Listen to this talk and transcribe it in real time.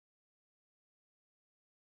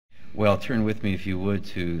Well, turn with me, if you would,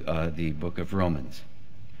 to the book of Romans.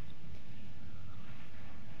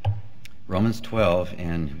 Romans 12,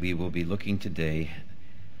 and we will be looking today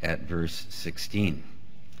at verse 16.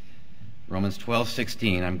 Romans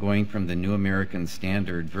 12:16, I'm going from the New American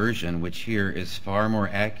Standard Version, which here is far more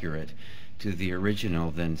accurate to the original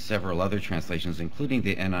than several other translations, including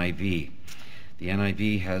the NIV. The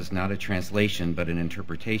NIV has not a translation, but an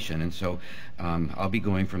interpretation, and so I'll be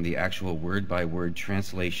going from the actual word-by-word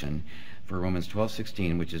translation for Romans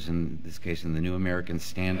 12:16, which is in this case in the New American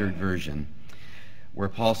Standard Version, where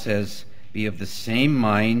Paul says, "Be of the same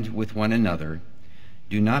mind with one another.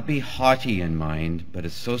 Do not be haughty in mind, but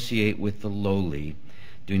associate with the lowly.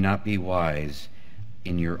 Do not be wise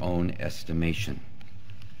in your own estimation."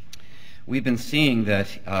 We've been seeing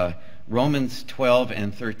that Romans 12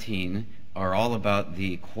 and 13 are all about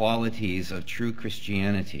the qualities of true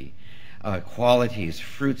Christianity, qualities,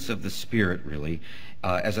 fruits of the Spirit, really,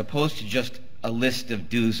 as opposed to just a list of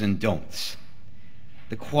do's and don'ts.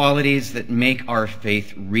 The qualities that make our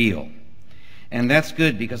faith real. And that's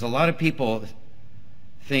good, because a lot of people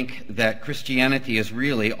think that Christianity is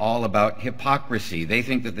really all about hypocrisy. They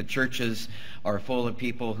think that the churches are full of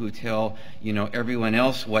people who tell, everyone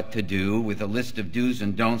else what to do with a list of do's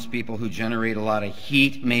and don'ts, people who generate a lot of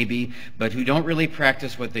heat maybe, but who don't really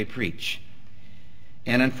practice what they preach.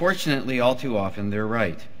 And unfortunately, all too often, they're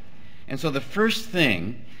right. And so the first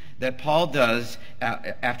thing that Paul does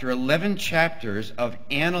after 11 chapters of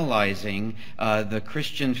analyzing the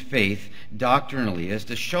Christian faith doctrinally is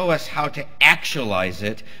to show us how to actualize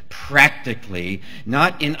it practically,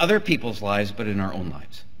 not in other people's lives, but in our own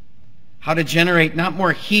lives. How to generate not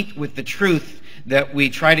more heat with the truth that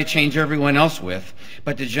we try to change everyone else with,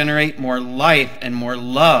 but to generate more life and more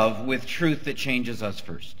love with truth that changes us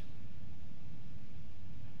first.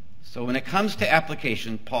 So when it comes to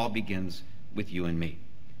application, Paul begins with you and me.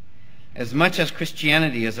 As much as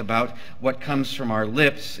Christianity is about what comes from our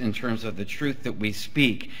lips in terms of the truth that we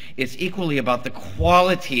speak, it's equally about the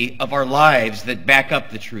quality of our lives that back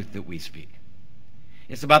up the truth that we speak.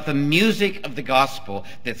 It's about the music of the gospel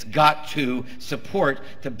that's got to support,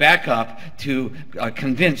 to back up, to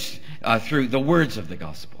convince through the words of the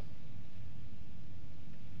gospel.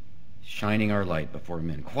 Shining our light before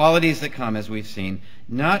men. Qualities that come, as we've seen,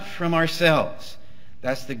 not from ourselves.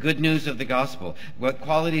 That's the good news of the gospel. What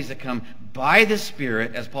qualities that come by the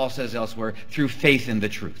Spirit, as Paul says elsewhere, through faith in the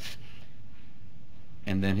truth.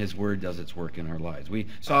 And then his word does its work in our lives. We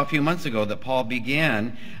saw a few months ago that Paul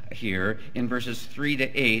began here in verses 3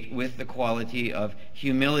 to 8 with the quality of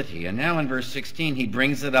humility. And now in verse 16 he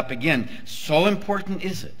brings it up again. So important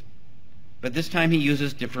is it. But this time he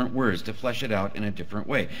uses different words to flesh it out in a different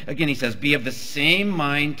way. Again, he says, "Be of the same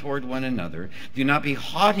mind toward one another. Do not be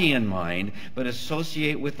haughty in mind, but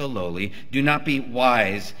associate with the lowly. Do not be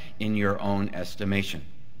wise in your own estimation."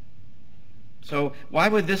 So why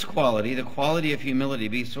would this quality, the quality of humility,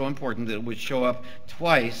 be so important that it would show up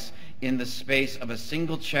twice in the space of a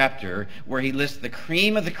single chapter where he lists the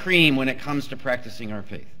cream of the cream when it comes to practicing our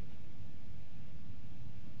faith?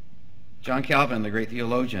 John Calvin, the great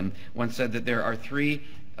theologian, once said that there are three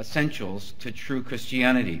essentials to true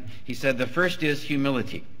Christianity. He said the first is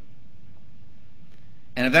humility.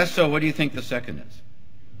 And if that's so, what do you think the second is?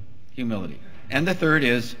 Humility. And the third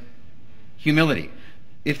is humility.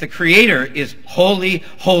 If the Creator is holy,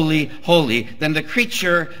 holy, holy, then the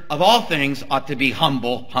creature of all things ought to be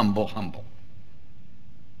humble, humble, humble.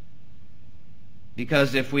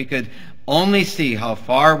 Because if we could only see how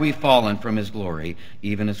far we've fallen from His glory,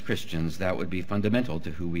 even as Christians, that would be fundamental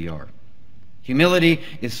to who we are. Humility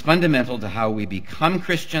is fundamental to how we become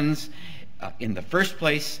Christians in the first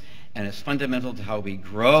place, and it's fundamental to how we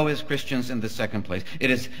grow as Christians in the second place.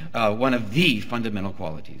 It is one of the fundamental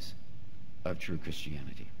qualities of true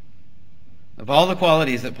Christianity. Of all the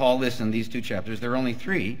qualities that Paul lists in these two chapters, there are only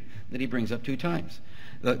three that he brings up two times.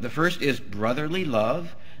 The first is brotherly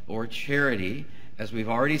love or charity, as we've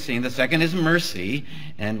already seen. The second is mercy,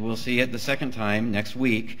 and we'll see it the second time next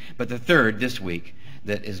week. But the third this week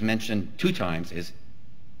that is mentioned two times is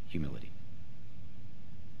humility.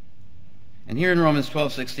 And here in Romans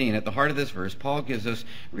 12:16, at the heart of this verse, Paul gives us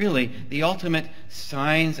really the ultimate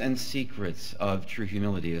signs and secrets of true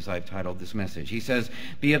humility, as I've titled this message. He says,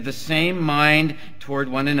 "Be of the same mind toward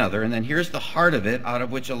one another." And then here's the heart of it, out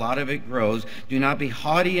of which a lot of it grows. "Do not be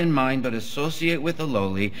haughty in mind, but associate with the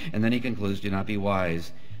lowly." And then he concludes, "Do not be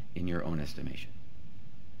wise in your own estimation."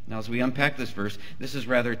 Now, as we unpack this verse, this is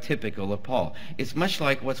rather typical of Paul. It's much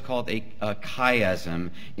like what's called a chiasm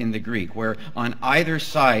in the Greek, where on either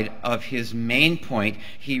side of his main point,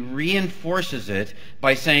 he reinforces it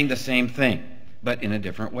by saying the same thing, but in a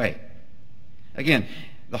different way. Again,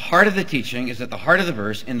 The heart of the teaching is at the heart of the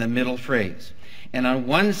verse in the middle phrase. And on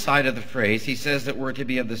one side of the phrase, he says that we're to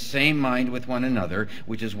be of the same mind with one another,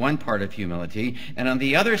 which is one part of humility. And on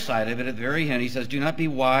the other side of it, at the very end, he says, do not be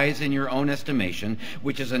wise in your own estimation,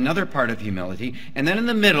 which is another part of humility. And then in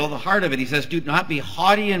the middle, the heart of it, he says, do not be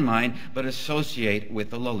haughty in mind, but associate with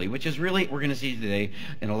the lowly, which is really, we're going to see today,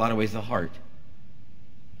 in a lot of ways, the heart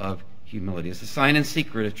of humility. It's the sign and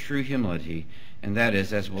secret of true humility, and that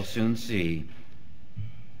is, as we'll soon see,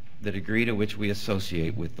 the degree to which we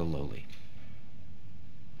associate with the lowly.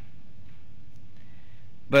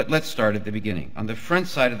 But let's start at the beginning. On the front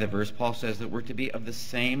side of the verse, Paul says that we're to be of the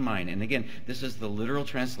same mind. And again, this is the literal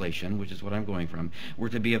translation, which is what I'm going from. We're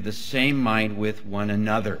to be of the same mind with one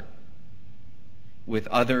another, with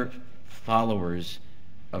other followers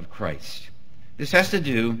of Christ. This has to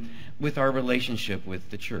do with our relationship with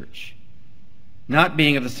the church. Not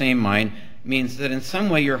being of the same mind means that in some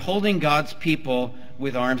way you're holding God's people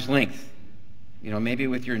with arm's length. Maybe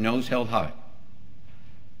with your nose held high.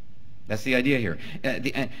 That's the idea here.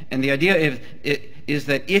 And the idea is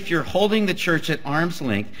that if you're holding the church at arm's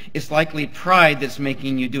length, it's likely pride that's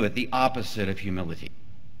making you do it, the opposite of humility.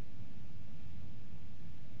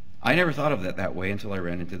 I never thought of that way until I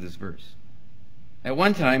ran into this verse. At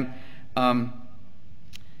one time,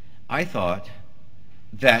 I thought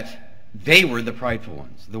that they were the prideful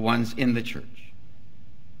ones, the ones in the church.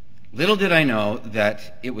 Little did I know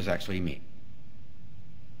that it was actually me.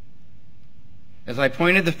 As I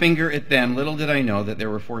pointed the finger at them, little did I know that there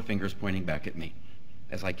were 4 fingers pointing back at me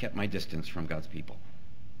as I kept my distance from God's people.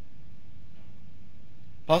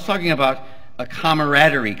 Paul's talking about a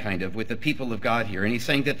camaraderie kind of with the people of God here, and he's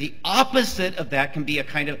saying that the opposite of that can be a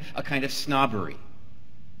kind of snobbery.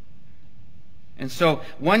 And so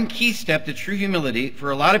one key step to true humility for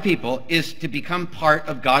a lot of people is to become part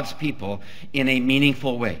of God's people in a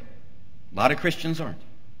meaningful way. A lot of Christians aren't.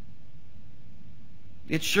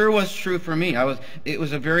 It sure was true for me. It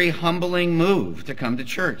was a very humbling move to come to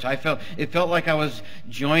church. It felt like I was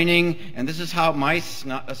joining, and this is how my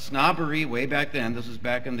snobbery way back then, this was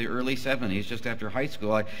back in the early 70s, just after high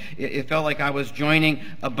school, it felt like I was joining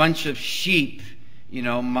a bunch of sheep,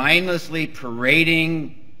 mindlessly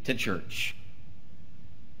parading to church,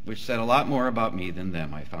 which said a lot more about me than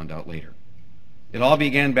them, I found out later. It all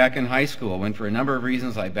began back in high school when, for a number of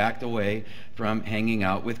reasons, I backed away from hanging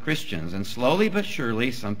out with Christians. And slowly but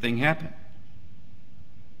surely, something happened.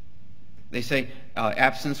 They say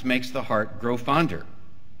absence makes the heart grow fonder.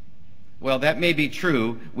 Well, that may be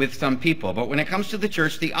true with some people, but when it comes to the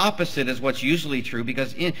church, the opposite is what's usually true,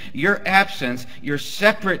 because in your absence, your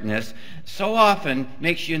separateness, so often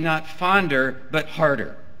makes you not fonder, but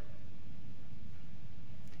harder,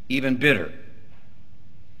 even bitter.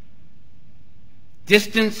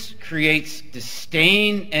 Distance creates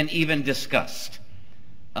disdain and even disgust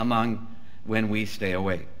among when we stay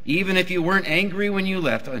away. Even if you weren't angry when you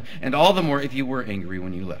left, and all the more if you were angry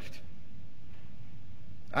when you left.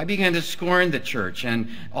 I began to scorn the church and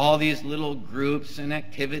all these little groups and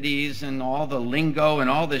activities and all the lingo and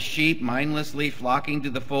all the sheep mindlessly flocking to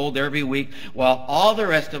the fold every week, while all the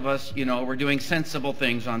rest of us, were doing sensible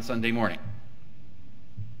things on Sunday morning.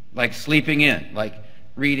 Like sleeping in, like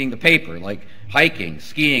reading the paper, like hiking,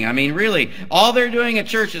 skiing. I mean, really, all they're doing at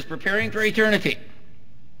church is preparing for eternity.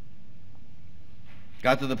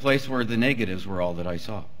 Got to the place where the negatives were all that I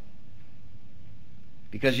saw.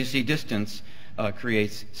 Because you see, distance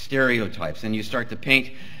creates stereotypes, and you start to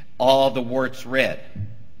paint all the warts red.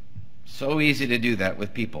 So easy to do that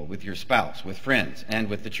with people, with your spouse, with friends, and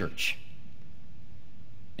with the church.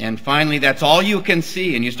 And finally, that's all you can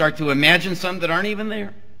see, and you start to imagine some that aren't even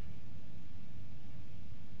there.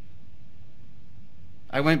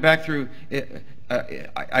 I went through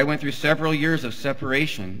several years of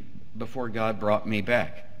separation before God brought me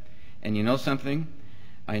back. And you know something?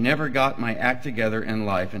 I never got my act together in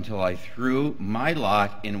life until I threw my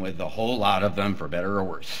lot in with the whole lot of them, for better or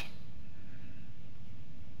worse.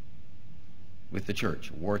 With the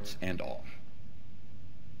church, warts and all.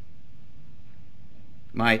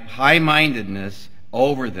 My high-mindedness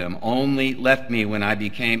over them only left me when I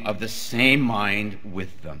became of the same mind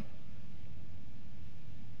with them.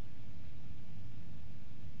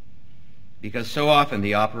 Because so often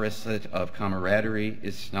the opposite of camaraderie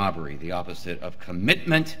is snobbery. The opposite of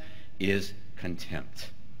commitment is contempt.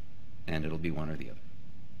 And it'll be one or the other.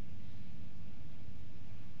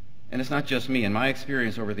 And it's not just me. In my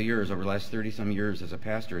experience over the years, over the last 30-some years as a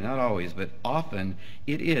pastor, not always, but often,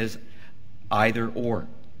 it is either or.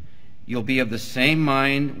 You'll be of the same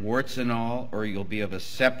mind, warts and all, or you'll be of a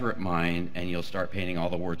separate mind and you'll start painting all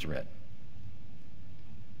the warts red.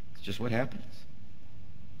 It's just what happens.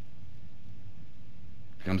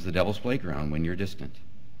 becomes the devil's playground when you're distant.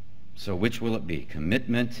 So which will it be,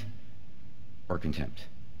 commitment or contempt?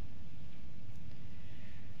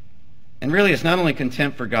 And really, it's not only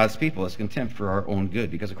contempt for God's people, it's contempt for our own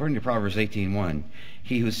good. Because according to Proverbs 18:1,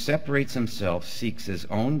 he who separates himself seeks his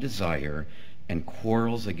own desire and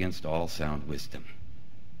quarrels against all sound wisdom.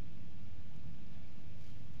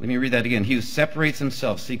 Let me read that again. He who separates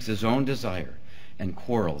himself seeks his own desire and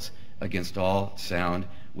quarrels against all sound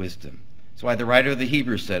wisdom. That's why the writer of the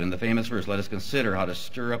Hebrews said in the famous verse, let us consider how to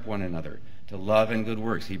stir up one another to love and good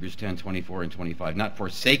works, Hebrews 10:24 and 25, not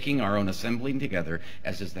forsaking our own assembling together,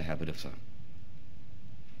 as is the habit of some.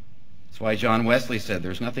 That's why John Wesley said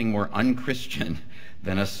there's nothing more unchristian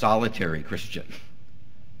than a solitary Christian.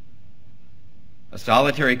 A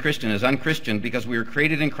solitary Christian is unchristian because we were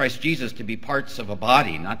created in Christ Jesus to be parts of a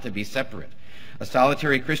body, not to be separate. A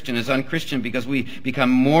solitary Christian is unchristian because we become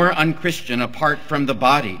more unchristian apart from the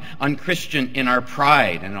body, unchristian in our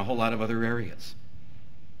pride and a whole lot of other areas.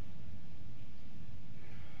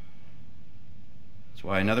 That's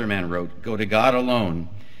why another man wrote, go to God alone,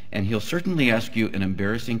 and he'll certainly ask you an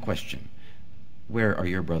embarrassing question. Where are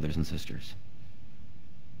your brothers and sisters?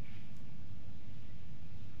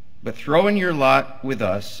 But throw in your lot with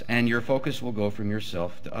us, and your focus will go from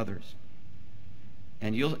yourself to others.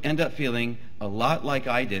 And you'll end up feeling a lot like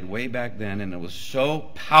I did way back then, and it was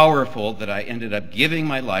so powerful that I ended up giving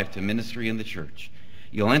my life to ministry in the church.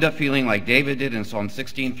 You'll end up feeling like David did in Psalm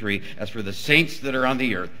 16:3, as for the saints that are on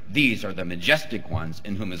the earth, these are the majestic ones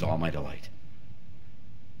in whom is all my delight.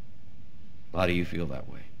 A lot of you feel that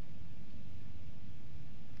way.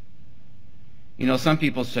 You know, some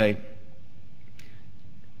people say,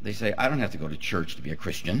 I don't have to go to church to be a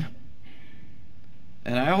Christian.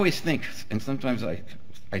 And I always think, and sometimes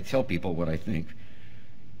I tell people what I think.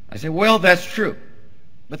 I say, well, that's true.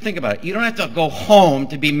 But think about it. You don't have to go home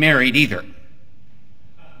to be married either.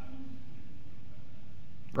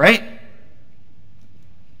 Right?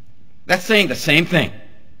 That's saying the same thing.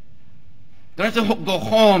 Don't have to go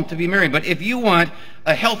home to be married. But if you want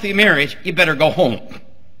a healthy marriage, you better go home.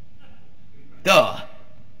 Duh.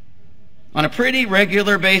 On a pretty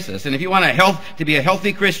regular basis. And if you want to be a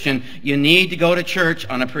healthy Christian, you need to go to church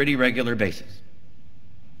on a pretty regular basis.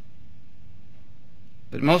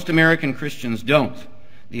 But most American Christians don't.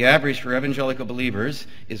 The average for evangelical believers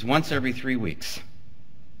is once every 3 weeks.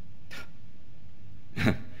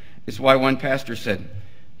 It's why one pastor said,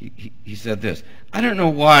 he said this, I don't know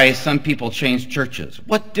why some people change churches.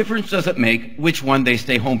 What difference does it make which one they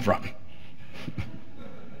stay home from?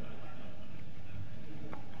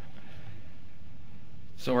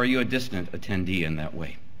 So are you a distant attendee in that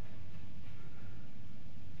way?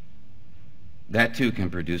 That too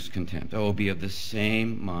can produce contempt. Oh, be of the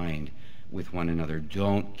same mind with one another.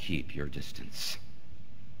 Don't keep your distance.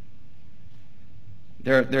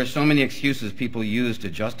 There are so many excuses people use to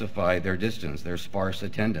justify their distance, their sparse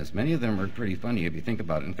attendance. Many of them are pretty funny if you think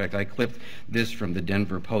about it. In fact, I clipped this from the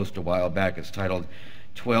Denver Post a while back. It's titled,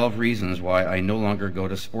 12 Reasons Why I No Longer Go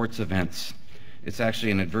to Sports Events. It's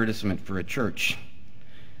actually an advertisement for a church.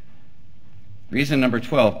 Reason number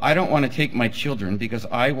 12, I don't want to take my children because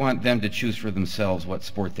I want them to choose for themselves what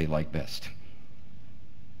sport they like best.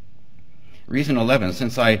 Reason 11,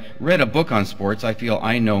 since I read a book on sports, I feel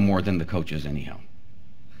I know more than the coaches anyhow.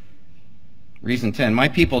 Reason 10, my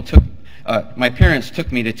parents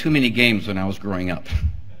took me to too many games when I was growing up.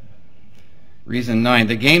 Reason 9,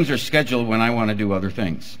 the games are scheduled when I want to do other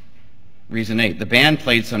things. Reason 8, the band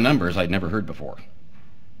played some numbers I'd never heard before.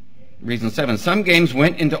 Reason 7, some games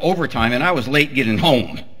went into overtime and I was late getting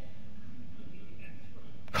home.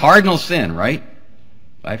 Cardinal sin, right?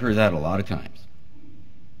 I've heard that a lot of times.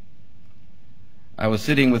 I was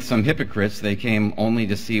sitting with some hypocrites. They came only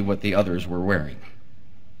to see what the others were wearing.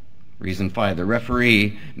 Reason 5, the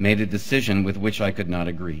referee made a decision with which I could not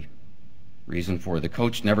agree. Reason 4, the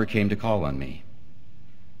coach never came to call on me.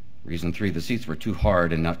 Reason 3, the seats were too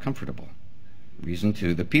hard and not comfortable. Reason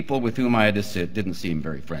 2, the people with whom I had to sit didn't seem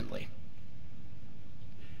very friendly.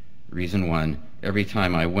 Reason 1, every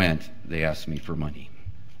time I went, they asked me for money.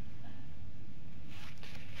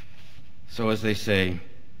 So as they say,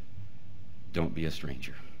 don't be a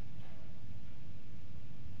stranger.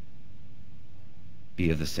 Be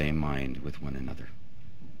of the same mind with one another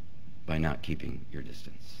by not keeping your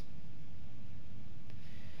distance.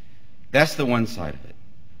 That's the one side of it.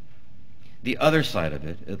 The other side of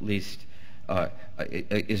it, at least,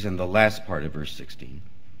 is in the last part of verse 16.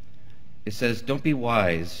 It says, don't be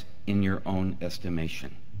wise in your own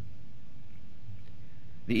estimation.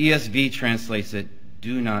 The ESV translates it,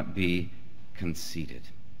 do not be conceited.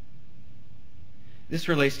 This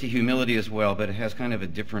relates to humility as well, but it has kind of a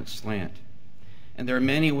different slant. And there are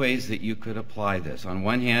many ways that you could apply this. On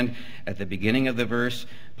one hand, at the beginning of the verse,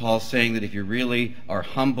 Paul's saying that if you really are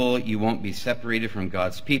humble, you won't be separated from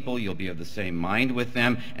God's people. You'll be of the same mind with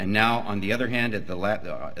them. And now, on the other hand, at the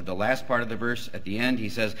last part of the verse, at the end, he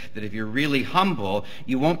says that if you're really humble,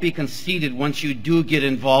 you won't be conceited once you do get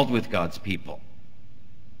involved with God's people.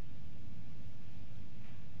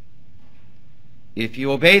 If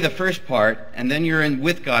you obey the first part, and then you're in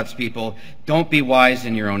with God's people, don't be wise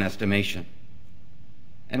in your own estimation.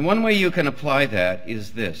 And one way you can apply that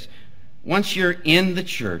is this. Once you're in the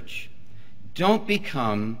church, don't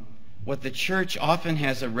become what the church often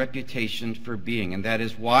has a reputation for being, and that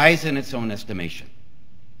is wise in its own estimation.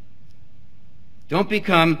 Don't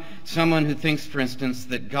become someone who thinks, for instance,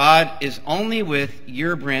 that God is only with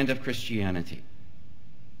your brand of Christianity,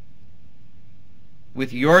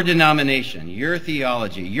 with your denomination, your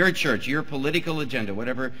theology, your church, your political agenda,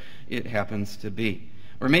 whatever it happens to be.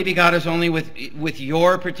 Or maybe God is only with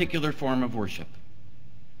your particular form of worship.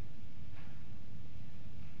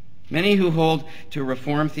 Many who hold to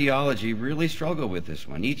Reformed theology really struggle with this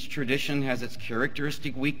one. Each tradition has its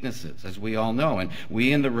characteristic weaknesses, as we all know, and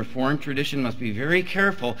we in the Reformed tradition must be very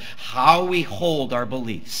careful how we hold our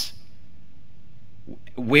beliefs,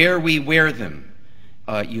 where we wear them,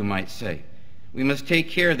 you might say. We must take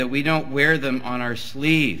care that we don't wear them on our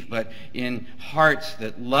sleeve, but in hearts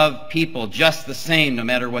that love people just the same, no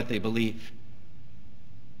matter what they believe.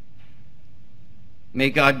 May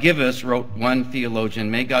God give us, wrote one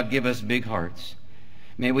theologian, may God give us big hearts.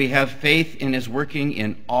 May we have faith in his working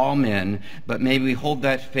in all men, but may we hold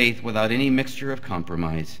that faith without any mixture of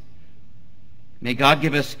compromise. May God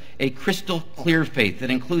give us a crystal clear faith that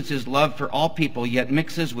includes his love for all people, yet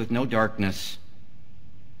mixes with no darkness.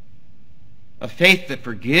 A faith that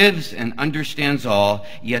forgives and understands all,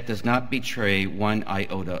 yet does not betray one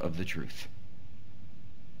iota of the truth.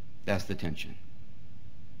 That's the tension.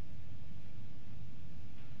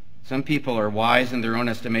 Some people are wise in their own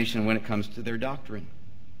estimation when it comes to their doctrine.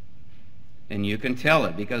 And you can tell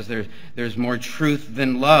it because there's more truth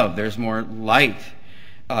than love. There's more light,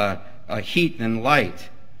 heat than light.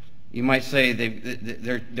 You might say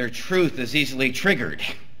their truth is easily triggered.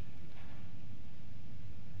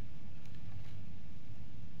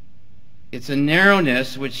 It's a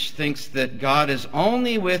narrowness which thinks that God is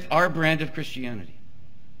only with our brand of Christianity.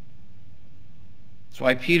 That's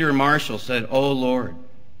why Peter Marshall said, "Oh Lord."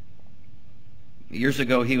 Years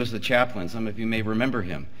ago, he was the chaplain. Some of you may remember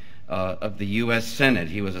him, of the U.S. Senate.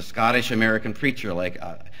 He was a Scottish-American preacher like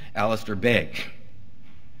Alistair Begg.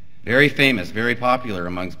 Very famous, very popular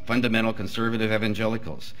among fundamental conservative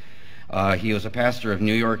evangelicals. He was a pastor of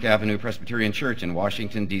New York Avenue Presbyterian Church in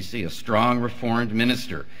Washington, D.C., a strong Reformed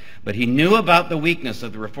minister. But he knew about the weakness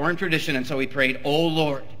of the Reformed tradition, and so he prayed, "Oh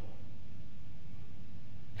Lord."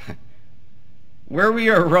 Where we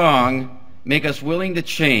are wrong, make us willing to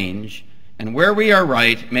change, and where we are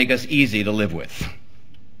right, make us easy to live with.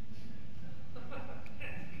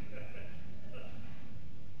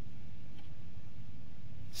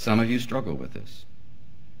 Some of you struggle with this.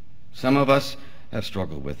 Some of us have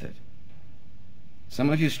struggled with it. Some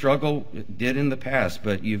of you did in the past,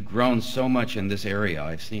 but you've grown so much in this area.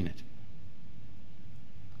 I've seen it.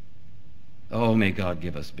 Oh, may God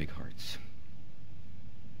give us big hearts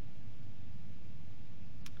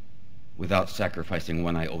without sacrificing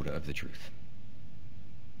one iota of the truth.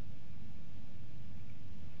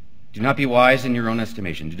 Do not be wise in your own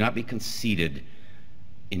estimation. Do not be conceited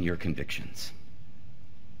in your convictions.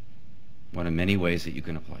 One of many ways that you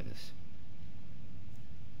can apply this.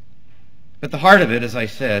 But the heart of it, as I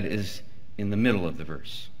said, is in the middle of the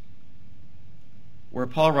verse, where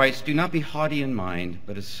Paul writes, "Do not be haughty in mind,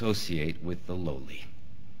 but associate with the lowly."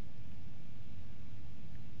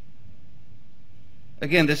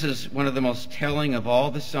 Again, this is one of the most telling of all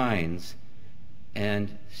the signs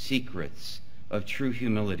and secrets of true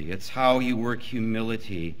humility. It's how you work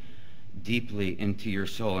humility deeply into your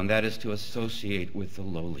soul, and that is to associate with the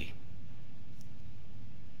lowly.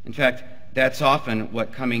 In fact, that's often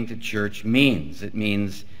what coming to church means. It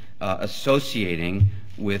means associating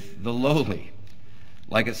with the lowly.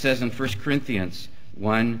 Like it says in 1 Corinthians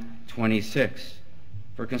 1:26.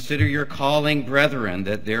 "For consider your calling, brethren,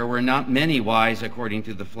 that there were not many wise according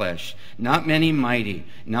to the flesh, not many mighty,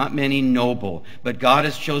 not many noble, but God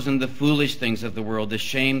has chosen the foolish things of the world to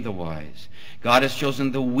shame the wise. God has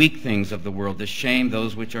chosen the weak things of the world to shame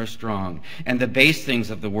those which are strong, and the base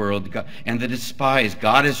things of the world and the despised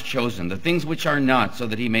God has chosen, the things which are not, so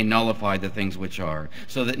that he may nullify the things which are,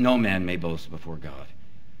 so that no man may boast before God."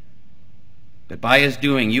 But by his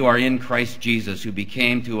doing, you are in Christ Jesus, who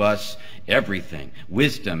became to us everything,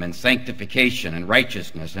 wisdom and sanctification and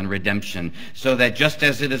righteousness and redemption, so that just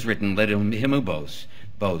as it is written, let him who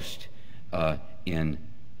boast in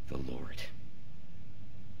the Lord.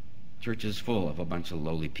 Church is full of a bunch of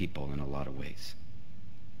lowly people in a lot of ways.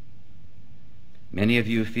 Many of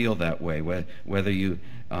you feel that way, whether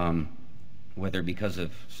because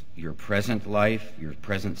of your present life, your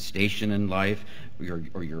present station in life,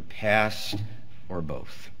 or your past, or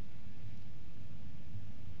both.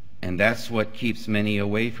 And that's what keeps many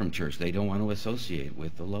away from church. They don't want to associate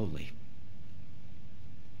with the lowly.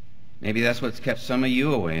 Maybe that's what's kept some of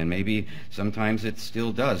you away, and maybe sometimes it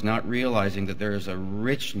still does, not realizing that there is a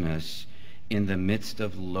richness in the midst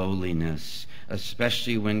of lowliness,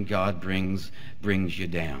 especially when God brings you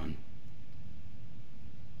down,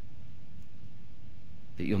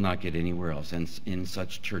 that you'll not get anywhere else. And in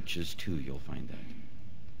such churches too, you'll find that,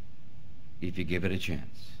 if you give it a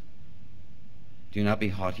chance. Do not be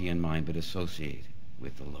haughty in mind, but associate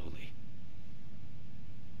with the lowly.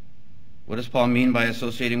 What does Paul mean by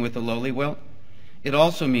associating with the lowly? Well, it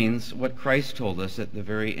also means what Christ told us at the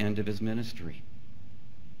very end of his ministry.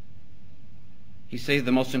 He saved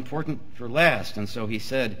the most important for last, and so he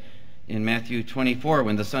said in Matthew 24,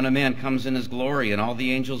 when the Son of Man comes in his glory and all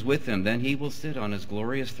the angels with him, then he will sit on his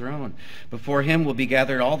glorious throne. Before him will be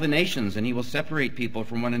gathered all the nations, and he will separate people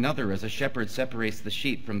from one another as a shepherd separates the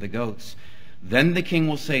sheep from the goats. Then the king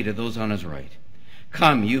will say to those on his right,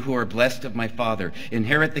 come, you who are blessed of my Father,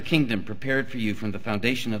 inherit the kingdom prepared for you from the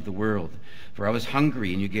foundation of the world. For I was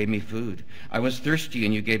hungry, and you gave me food. I was thirsty,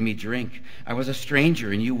 and you gave me drink. I was a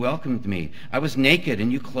stranger, and you welcomed me. I was naked,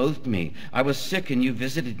 and you clothed me. I was sick, and you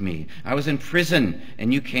visited me. I was in prison,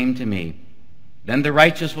 and you came to me. Then the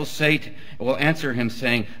righteous will answer him,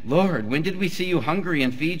 saying, Lord, when did we see you hungry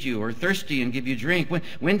and feed you, or thirsty and give you drink?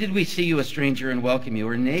 When did we see you a stranger and welcome you,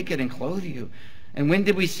 or naked and clothe you? And when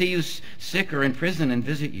did we see you sick or in prison and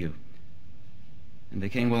visit you? And the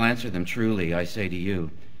king will answer them, truly, I say to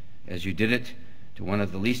you, as you did it to one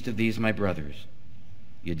of the least of these my brothers,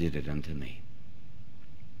 you did it unto me.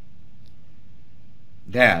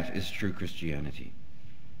 That is true Christianity.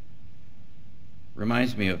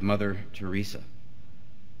 Reminds me of Mother Teresa,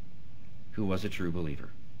 who was a true believer.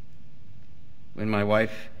 When my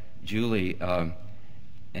wife, Julie,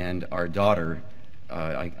 and our daughter,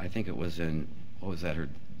 I think it was in, her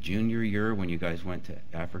junior year when you guys went to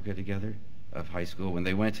Africa together of high school, when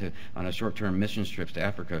they went on a short-term mission trips to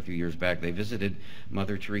Africa a few years back, they visited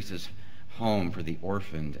Mother Teresa's home for the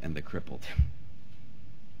orphaned and the crippled,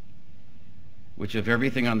 which of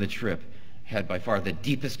everything on the trip had by far the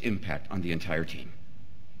deepest impact on the entire team,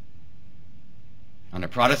 on a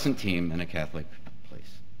Protestant team and a Catholic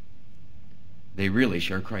place. They really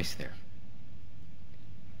shared Christ there.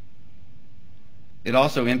 It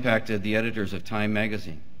also impacted the editors of Time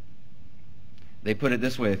magazine. They put it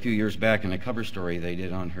this way a few years back in a cover story they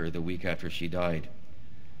did on her the week after she died.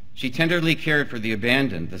 She tenderly cared for the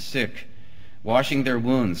abandoned, the sick, washing their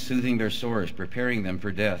wounds, soothing their sores, preparing them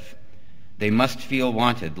for death. They must feel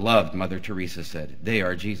wanted, loved, Mother Teresa said. They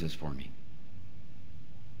are Jesus for me.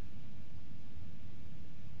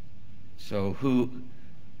 So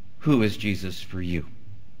who is Jesus for you?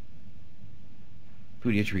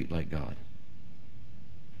 Who do you treat like God?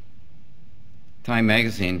 Time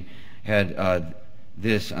magazine had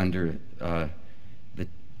this under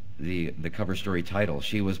the cover story title.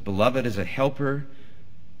 She was beloved as a helper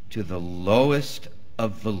to the lowest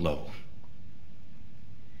of the low.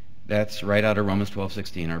 That's right out of Romans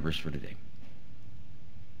 12:16, our verse for today.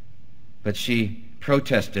 But she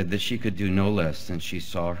protested that she could do no less than she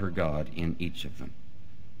saw her God in each of them.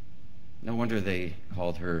 No wonder they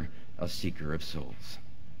called her a seeker of souls.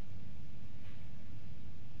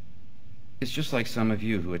 It's just like some of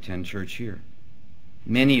you who attend church here.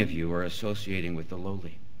 Many of you are associating with the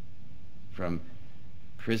lowly. From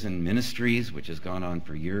prison ministries, which has gone on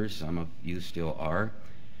for years, some of you still are,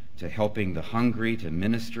 to helping the hungry, to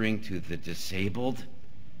ministering to the disabled,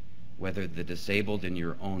 whether the disabled in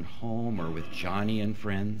your own home or with Johnny and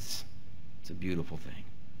friends. It's a beautiful thing.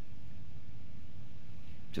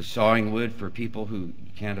 To sawing wood for people who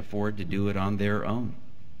can't afford to do it on their own.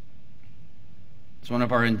 It's one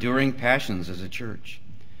of our enduring passions as a church.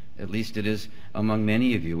 At least it is among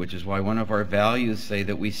many of you, which is why one of our values say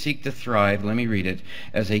that we seek to thrive, let me read it,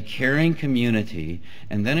 as a caring community.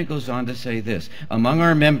 And then it goes on to say this: among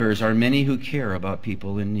our members are many who care about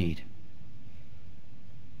people in need.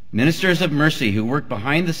 Ministers of mercy who work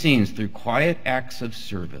behind the scenes through quiet acts of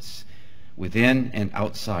service within and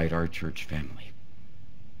outside our church family.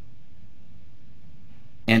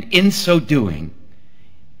 And in so doing,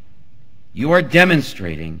 you are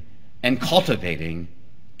demonstrating and cultivating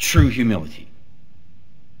true humility,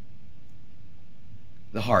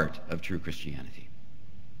 the heart of true Christianity.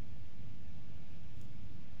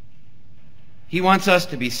 He wants us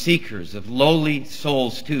to be seekers of lowly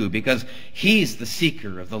souls too, because he's the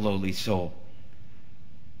seeker of the lowly soul.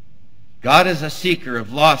 God is a seeker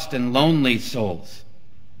of lost and lonely souls.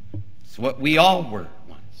 It's what we all were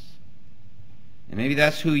once. And maybe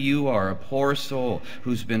that's who you are, a poor soul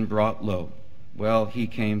who's been brought low. Well, he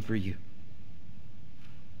came for you.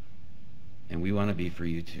 And we want to be for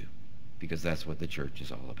you too, because that's what the church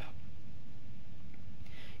is all about.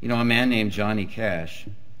 You know, a man named Johnny Cash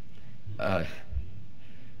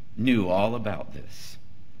knew all about this,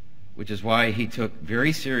 which is why he took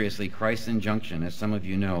very seriously Christ's injunction, as some of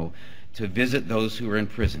you know, to visit those who were in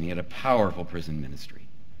prison. He had a powerful prison ministry.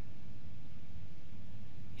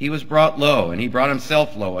 He was brought low, and he brought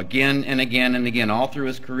himself low again and again and again, all through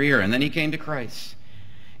his career. And then he came to Christ.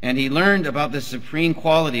 And he learned about the supreme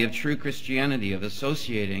quality of true Christianity, of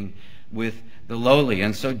associating with the lowly.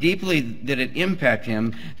 And so deeply did it impact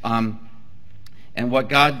him, and what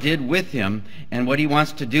God did with him and what he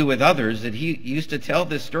wants to do with others, that he used to tell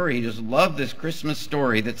this story. He just loved this Christmas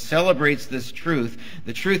story that celebrates this truth,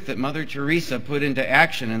 the truth that Mother Teresa put into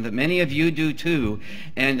action and that many of you do too.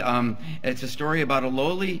 And it's a story about a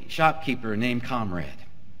lowly shopkeeper named Comrade,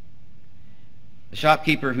 a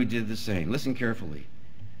shopkeeper who did the same. Listen carefully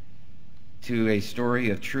to a story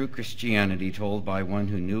of true Christianity told by one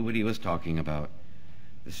who knew what he was talking about,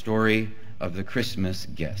 the story of the Christmas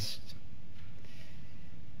guest.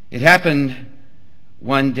 It happened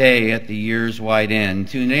one day at the year's wide end.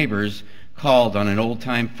 Two neighbors called on an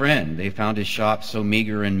old-time friend. They found his shop so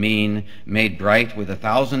meager and mean, made bright with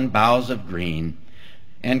 1,000 boughs of green.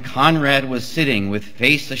 And Conrad was sitting with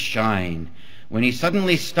face ashine when he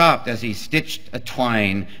suddenly stopped as he stitched a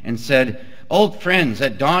twine and said, "Old friends,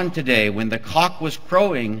 at dawn today, when the cock was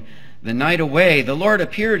crowing the night away, the Lord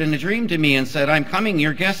appeared in a dream to me and said, 'I'm coming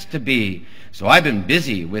your guest to be.' So I've been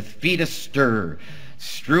busy with feet astir,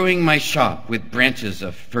 strewing my shop with branches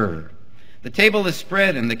of fir. The table is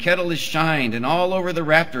spread and the kettle is shined, and all over the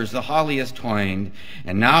rafters the holly is twined.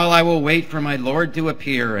 And now I will wait for my Lord to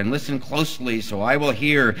appear, and listen closely so I will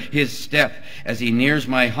hear his step as he nears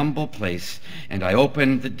my humble place. And I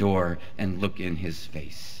open the door and look in his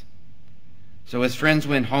face." So his friends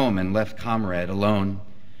went home and left Comrade alone,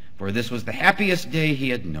 for this was the happiest day he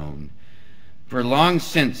had known. For long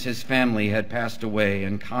since his family had passed away,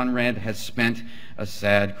 and Conrad had spent a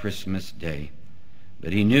sad Christmas day.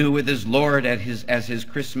 But he knew with his Lord as his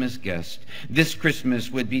Christmas guest, this Christmas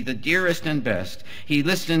would be the dearest and best. He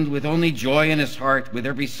listened with only joy in his heart. With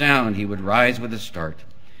every sound he would rise with a start,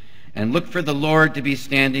 and look for the Lord to be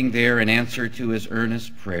standing there in answer to his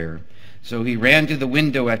earnest prayer. So he ran to the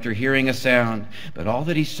window after hearing a sound, but all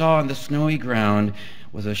that he saw on the snowy ground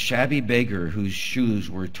was a shabby beggar whose shoes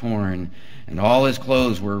were torn, and all his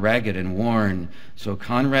clothes were ragged and worn. So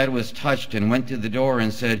Conrad was touched and went to the door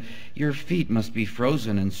and said, "Your feet must be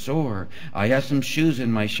frozen and sore. I have some shoes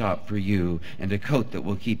in my shop for you, and a coat that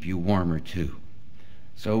will keep you warmer too."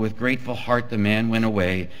 So with grateful heart the man went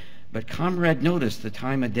away. But Comrade noticed the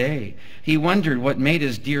time of day. He wondered what made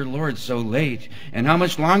his dear Lord so late, and how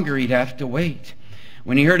much longer he'd have to wait.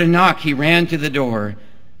 When he heard a knock, he ran to the door,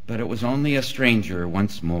 but it was only a stranger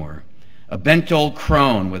once more. A bent old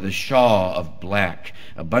crone with a shawl of black,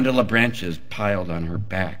 a bundle of branches piled on her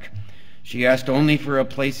back. She asked only for a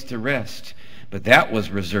place to rest, but that was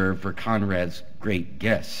reserved for Conrad's great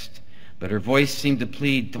guest. But her voice seemed to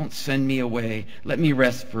plead, "Don't send me away. Let me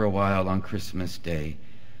rest for a while on Christmas Day."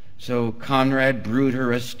 So Conrad brewed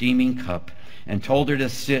her a steaming cup and told her to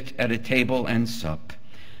sit at a table and sup.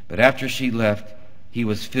 But after she left, he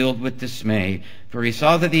was filled with dismay, for he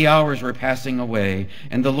saw that the hours were passing away,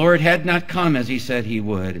 and the Lord had not come as he said he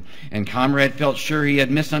would. And Comrade felt sure he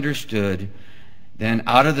had misunderstood. Then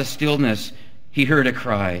out of the stillness he heard a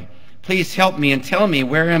cry, "Please help me and tell me,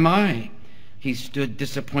 where am I?" He stood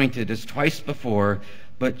disappointed as twice before,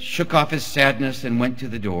 but shook off his sadness and went to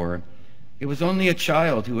the door. It was only a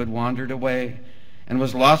child who had wandered away and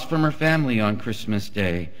was lost from her family on Christmas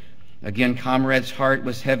Day. Again, Comrade's heart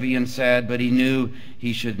was heavy and sad, but he knew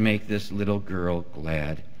he should make this little girl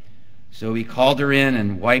glad. So he called her in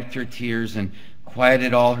and wiped her tears and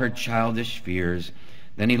quieted all her childish fears.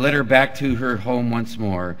 Then he led her back to her home once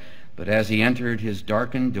more. But as he entered his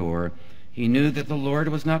darkened door, he knew that the Lord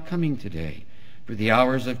was not coming today, for the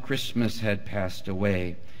hours of Christmas had passed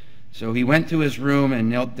away. So he went to his room and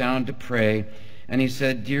knelt down to pray, and he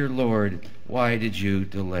said, "Dear Lord, why did you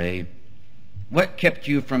delay? What kept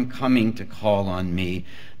you from coming to call on me?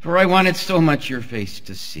 For I wanted so much your face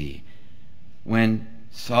to see." when,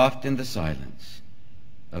 soft in the silence,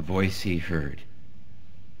 a voice he heard,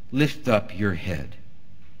 "Lift up your head,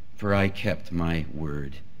 for I kept my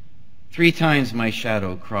word. 3 times my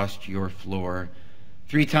shadow crossed your floor.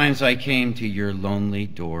 3 times I came to your lonely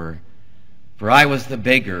door. For I was the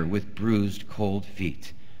beggar with bruised cold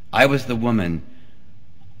feet. I was the woman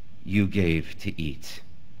you gave to eat.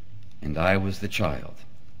 And I was the child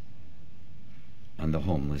on the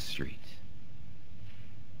homeless street."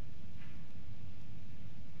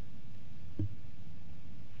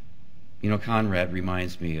 You know, Conrad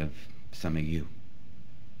reminds me of some of you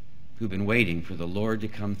who've been waiting for the Lord to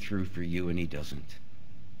come through for you, and he doesn't.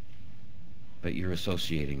 But you're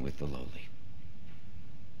associating with the lowly.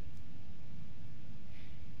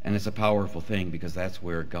 And it's a powerful thing because that's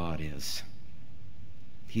where God is.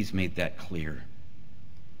 He's made that clear.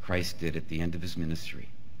 Christ did at the end of his ministry.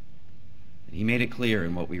 And he made it clear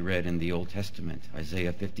in what we read in the Old Testament,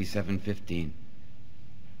 Isaiah 57:15.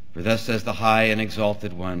 "For thus says the high and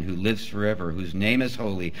exalted one who lives forever, whose name is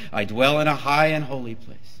holy. I dwell in a high and holy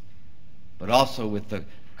place, but also with the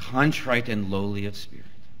contrite and lowly of spirit,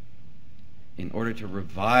 in order to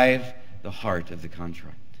revive the heart of the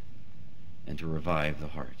contrite and to revive the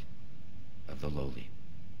heart of the lowly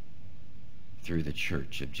through the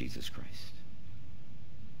church of Jesus Christ."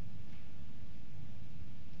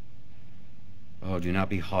 Oh, do not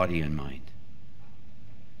be haughty in mind,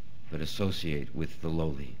 but associate with the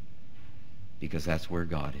lowly, because that's where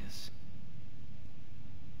God is.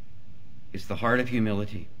 It's the heart of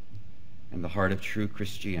humility and the heart of true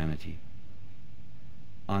Christianity.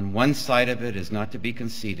 On one side of it is not to be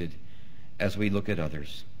conceited as we look at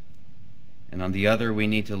others, and on the other we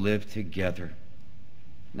need to live together,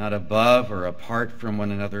 not above or apart from one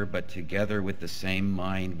another, but together with the same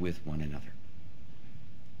mind with one another.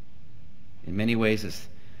 In many ways, it's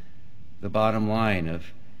the bottom line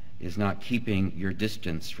is not keeping your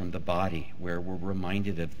distance from the body, where we're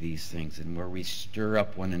reminded of these things and where we stir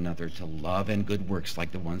up one another to love and good works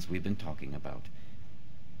like the ones we've been talking about,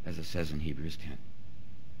 as it says in Hebrews 10.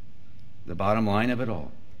 The bottom line of it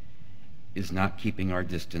all is not keeping our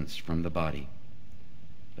distance from the body,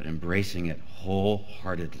 but embracing it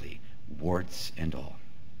wholeheartedly, warts and all.